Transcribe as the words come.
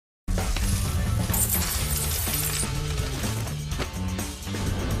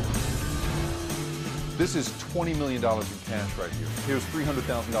This is $20 million in cash right here. Here's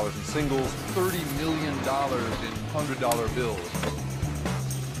 $300,000 in singles, $30 million in $100 bills.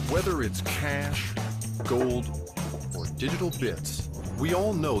 Whether it's cash, gold, or digital bits, we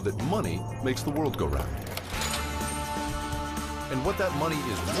all know that money makes the world go round. And what that money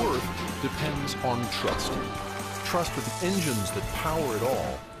is worth depends on trust. Trust that the engines that power it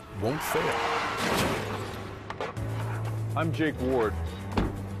all won't fail. I'm Jake Ward,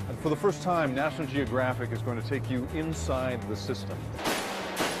 and for the first time, National Geographic is going to take you inside the system.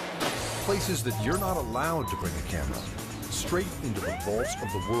 Places that you're not allowed to bring a camera, straight into the vaults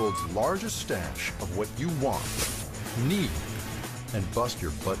of the world's largest stash of what you want, need, and bust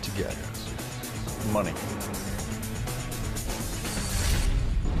your butt to get. Money.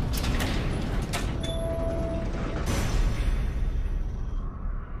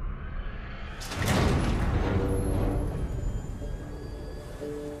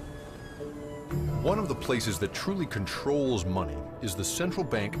 One of the places that truly controls money is the Central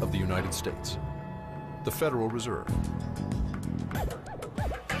Bank of the United States, the Federal Reserve.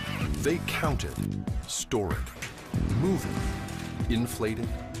 They count it, store it, move it, inflate it,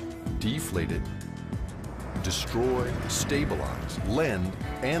 deflate it, destroy, stabilize, lend,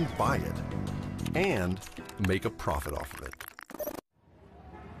 and buy it, and make a profit off of it.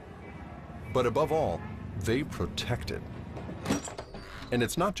 But above all, they protect it. And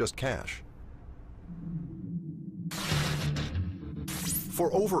it's not just cash.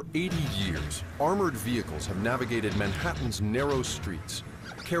 For over 80 years, armored vehicles have navigated Manhattan's narrow streets,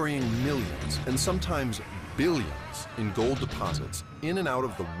 carrying millions and sometimes billions in gold deposits in and out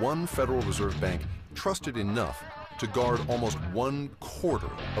of the one Federal Reserve Bank trusted enough to guard almost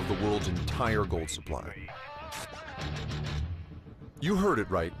 1/4 of the world's entire gold supply. You heard it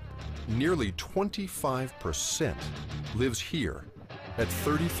right. Nearly 25% lives here at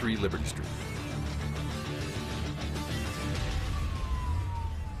 33 Liberty Street.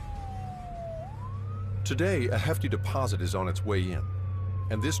 Today, a hefty deposit is on its way in,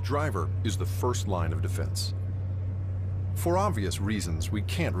 and this driver is the first line of defense. For obvious reasons, we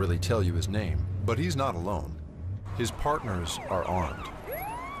can't really tell you his name, but he's not alone. His partners are armed,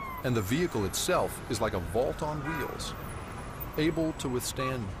 and the vehicle itself is like a vault on wheels, able to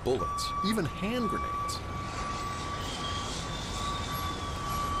withstand bullets, even hand grenades.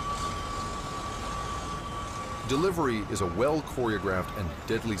 Delivery is a well-choreographed and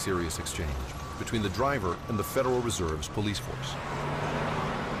deadly serious exchange between the driver and the Federal Reserve's police force.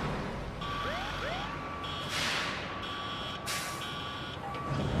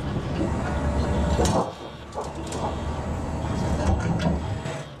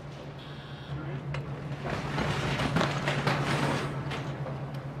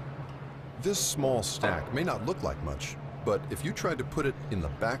 This small stack may not look like much, but if you tried to put it in the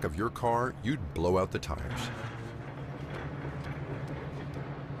back of your car, you'd blow out the tires.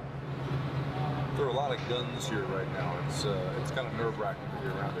 There are a lot of guns here right now. It's kind of nerve-wracking to be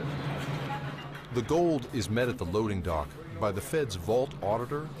around it. The gold is met at the loading dock by the Fed's vault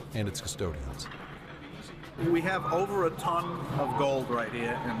auditor and its custodians. We have over a ton of gold right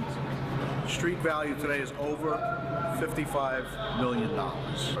here, and street value today is over $55 million.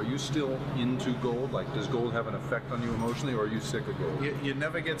 Are you still into gold? Like, does gold have an effect on you emotionally, or are you sick of gold? You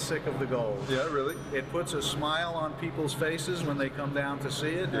never get sick of the gold. Yeah, really? It puts a smile on people's faces when they come down to see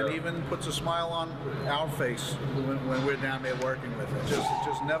it, and even puts a smile on our face when we're down there working with it. It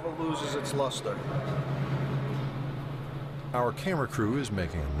just never loses its luster. Our camera crew is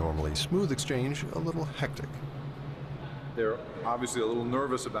making a normally smooth exchange a little hectic. They're obviously a little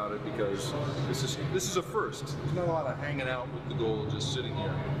nervous about it because this is a first. There's not a lot of hanging out with the gold just sitting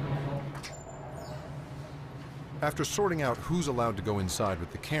here. After sorting out who's allowed to go inside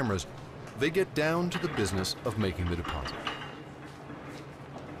with the cameras, they get down to the business of making the deposit.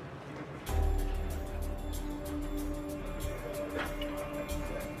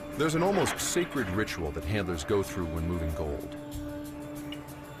 There's an almost sacred ritual that handlers go through when moving gold.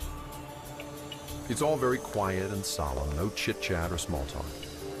 It's all very quiet and solemn, no chit-chat or small talk.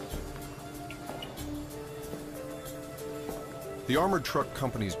 The armored truck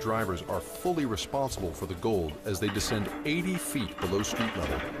company's drivers are fully responsible for the gold as they descend 80 feet below street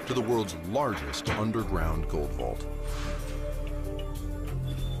level to the world's largest underground gold vault.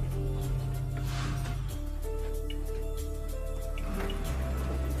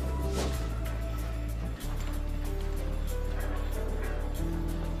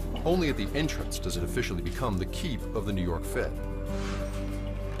 Only at the entrance does it officially become the keep of the New York Fed.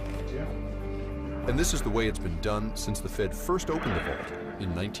 And this is the way it's been done since the Fed first opened the vault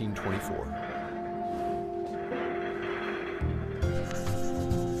in 1924.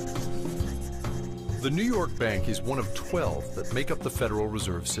 The New York Bank is one of 12 that make up the Federal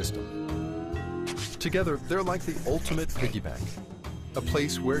Reserve System. Together, they're like the ultimate piggy bank, a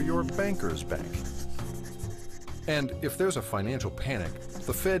place where your bankers bank. And if there's a financial panic,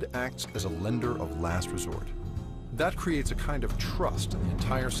 the Fed acts as a lender of last resort. That creates a kind of trust in the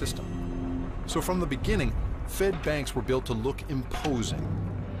entire system. So from the beginning, Fed banks were built to look imposing,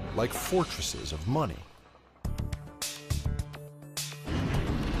 like fortresses of money.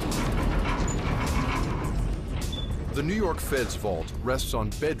 The New York Fed's vault rests on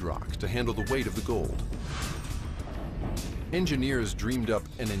bedrock to handle the weight of the gold. Engineers dreamed up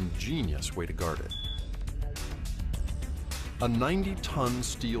an ingenious way to guard it. A 90-ton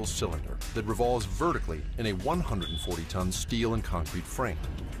steel cylinder that revolves vertically in a 140-ton steel and concrete frame.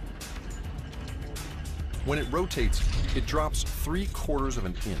 When it rotates, it drops 3/4 of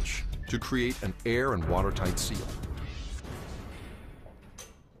an inch to create an air and watertight seal.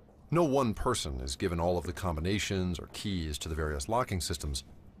 No one person is given all of the combinations or keys to the various locking systems,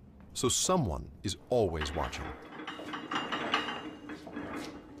 so someone is always watching.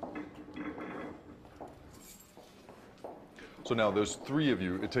 So now there's 3 of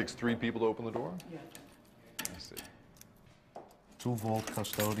you. It takes 3 people to open the door? Yeah. I see. 2 vault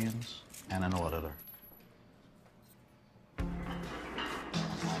custodians and an auditor.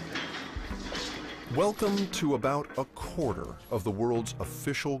 Welcome to about a quarter of the world's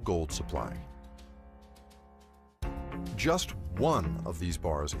official gold supply. Just one of these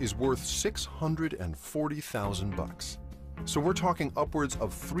bars is worth $640,000. So we're talking upwards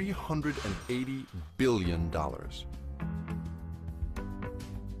of $380 billion.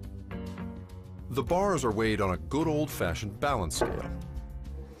 The bars are weighed on a good old-fashioned balance scale.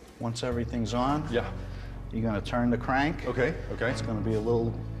 Once everything's on, Yeah. you're going to turn the crank. Okay, okay. It's going to be a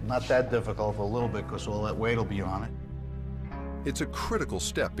little, not that difficult, but a little bit, because all that weight will be on it. It's a critical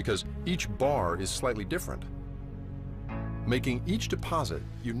step because each bar is slightly different, making each deposit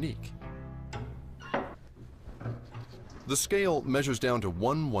unique. The scale measures down to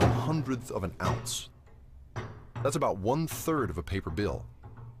 1/100th of an ounce. That's about 1/3 of a paper bill.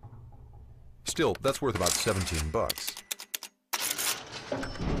 Still, that's worth about 17 bucks.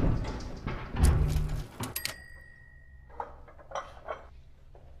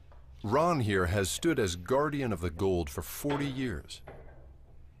 Ron here has stood as guardian of the gold for 40 years.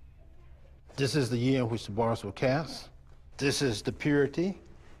 This is the year in which the bars were cast. This is the purity,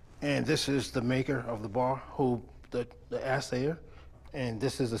 and this is the maker of the bar, the assayer, and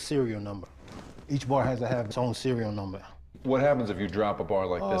this is a serial number. Each bar has to have its own serial number. What happens if you drop a bar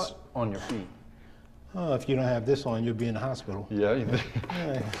like this on your feet? If you don't have this on, you'll be in the hospital. Yeah, you think?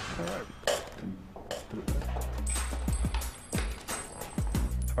 Yeah.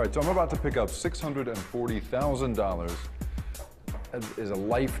 All right, so I'm about to pick up $640,000. That is a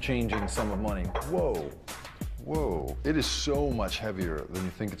life-changing sum of money. Whoa, whoa. It is so much heavier than you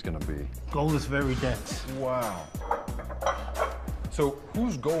think it's gonna be. Gold is very dense. Wow. So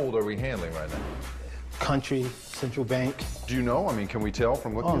whose gold are we handling right now? Country, central bank. Do you know? I mean, can we tell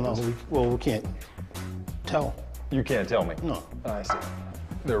from looking Oh, at no, this? we can't tell. You can't tell me? No. I see.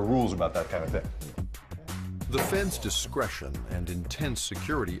 There are rules about that kind of thing. The Fed's discretion and intense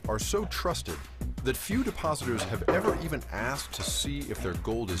security are so trusted that few depositors have ever even asked to see if their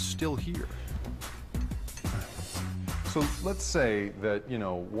gold is still here. So let's say that, you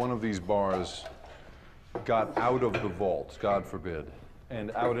know, one of these bars got out of the vault, God forbid,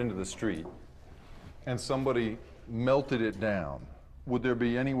 and out into the street, and somebody melted it down. Would there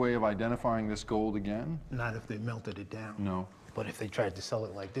be any way of identifying this gold again? Not if they melted it down. No. But if they tried to sell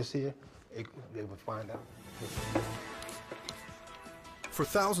it like this here, they would find out. For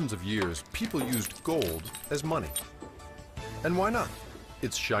thousands of years, people used gold as money. And why not?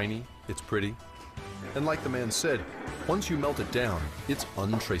 It's shiny, it's pretty, and like the man said, once you melt it down, it's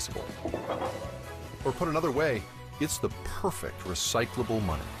untraceable. Or put another way, it's the perfect recyclable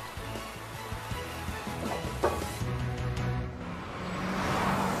money.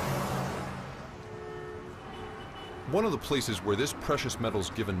 One of the places where this precious metal's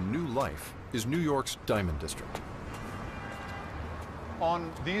given new life is New York's Diamond District.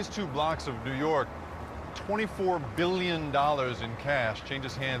 On these 2 blocks of New York, $24 billion in cash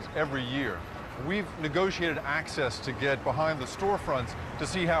changes hands every year. We've negotiated access to get behind the storefronts to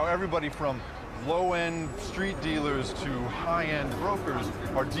see how everybody from low-end street dealers to high-end brokers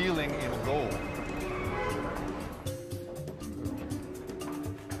are dealing in gold.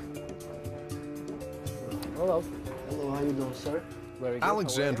 Hello. Hello, how you doing, sir? Very good.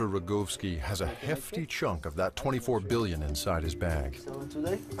 Alexander Rogovsky has a hefty chunk of that $24 billion inside his bag. Selling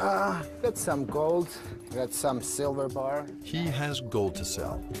today? Got some gold, got some silver bar. He has gold to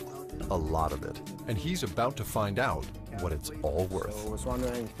sell. a lot of it, and he's about to find out what it's all worth. So I was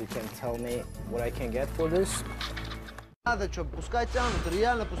wondering if you can tell me what I can get for this. Надо что, пускай тянут,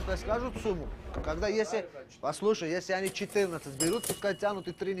 реально пускай скажут сумму. Когда если, послушай, если они 14 берут, пускай тянут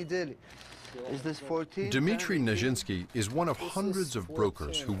и 3 недели. Is this 14? Dmitry Nezhinsky is one of hundreds of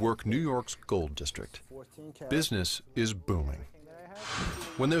brokers who work New York's gold district. Business is booming.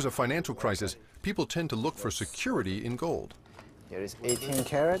 When there's a financial crisis, people tend to look for security in gold. Here is 18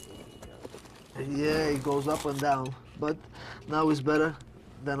 karat. Yeah, it goes up and down, but now it's better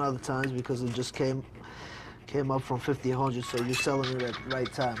than other times because it just came up from 1,500, so you're selling it at the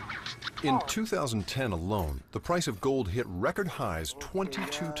right time. In 2010 alone, the price of gold hit record highs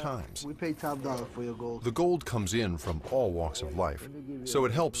 22 times. We pay top dollar for your gold. The gold comes in from all walks of life, so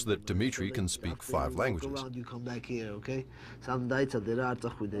it helps that Dmitry can speak 5 languages. You come back here, okay? Some dates are there,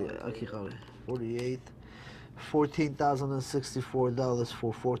 48, $14,064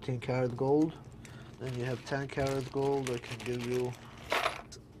 for 14 karat gold. Then you have 10 karat gold. I can give you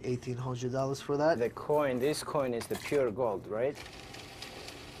 $1,800 for that. The coin, this coin is the pure gold, right?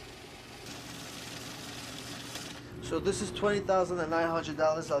 So this is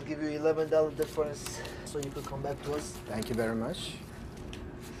 $20,900. I'll give you $11 difference, so you can come back to us. Thank you very much.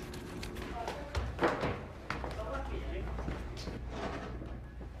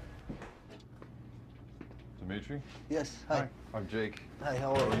 Dmitry? Yes, hi. I'm Jake. Hi,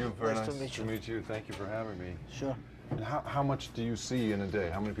 how How are are you? you? Very nice to meet you. to meet you. Thank you for having me. Sure. And how much do you see in a day?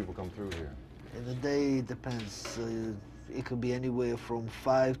 How many people come through here? In a day, it depends. It could be anywhere from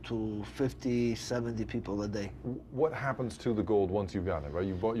 5 to 50, 70 people a day. What happens to the gold once you've got it, right?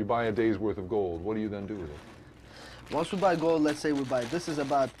 You buy a day's worth of gold. What do you then do with it? Once we buy gold, let's say we buy, this is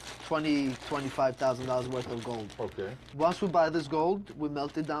about $25,000 worth of gold. Okay. Once we buy this gold, we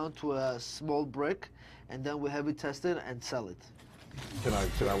melt it down to a small brick, and then we have it tested and sell it. Can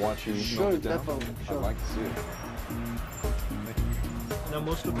I watch you Sure, melt it down? definitely, sure. I'd like to see it. Now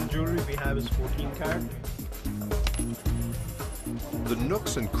most of the jewelry we have is 14 karat. The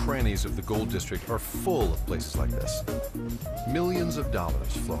nooks and crannies of the gold district are full of places like this. Millions of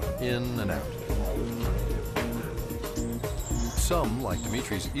dollars flowing in and out. Some, like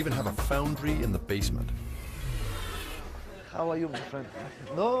Dmitry's, even have a foundry in the basement. How are you, my friend?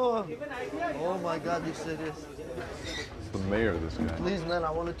 No! Oh my God, you serious? It's the mayor, this guy. Please, man,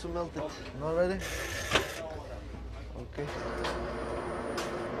 I wanted to melt it. Not ready? Okay.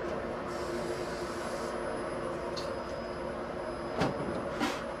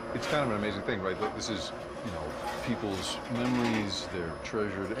 It's kind of an amazing thing, right? This is, people's memories, their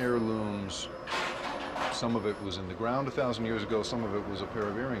treasured heirlooms. Some of it was in the ground 1,000 years ago, some of it was a pair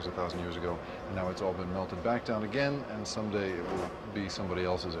of earrings 1,000 years ago, and now it's all been melted back down again, and someday it will be somebody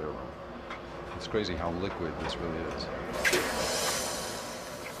else's heirloom. It's crazy how liquid this really is.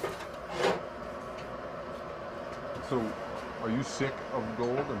 So, are you sick of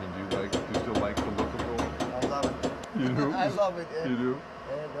gold? I mean, do you still like the look of gold? I love it. You do? I love it, yeah. You do?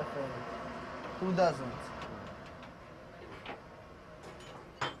 Yeah, definitely. Who doesn't?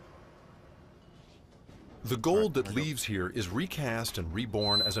 The gold that leaves here is recast and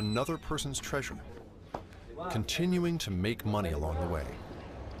reborn as another person's treasure, continuing to make money along the way.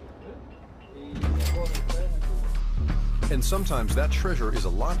 And sometimes that treasure is a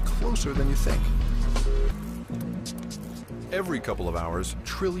lot closer than you think. Every couple of hours,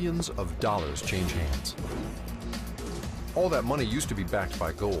 trillions of dollars change hands. All that money used to be backed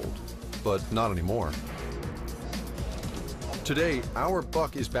by gold, but not anymore. Today, our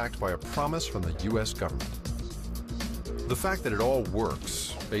buck is backed by a promise from the U.S. government. The fact that it all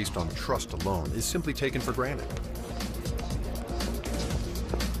works based on trust alone is simply taken for granted.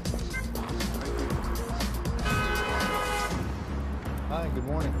 Hi, good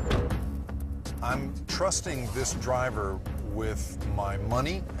morning. I'm trusting this driver with my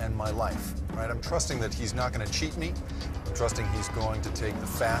money and my life, right? I'm trusting that he's not going to cheat me. I'm trusting he's going to take the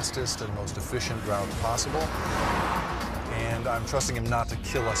fastest and most efficient route possible. And I'm trusting him not to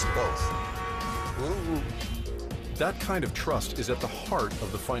kill us both. Ooh. That kind of trust is at the heart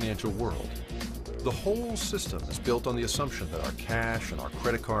of the financial world. The whole system is built on the assumption that our cash and our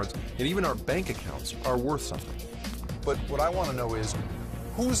credit cards and even our bank accounts are worth something. But what I want to know is,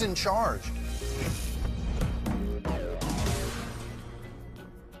 who's in charge?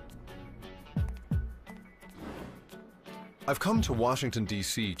 I've come to Washington,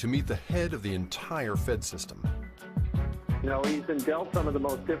 D.C. to meet the head of the entire Fed system. He's been dealt some of the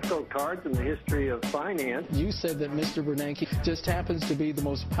most difficult cards in the history of finance. You said that Mr. Bernanke just happens to be the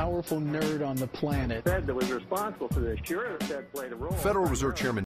most powerful nerd on the planet. The Fed that was responsible for this. Sure, the Fed played a role. Federal Reserve Chairman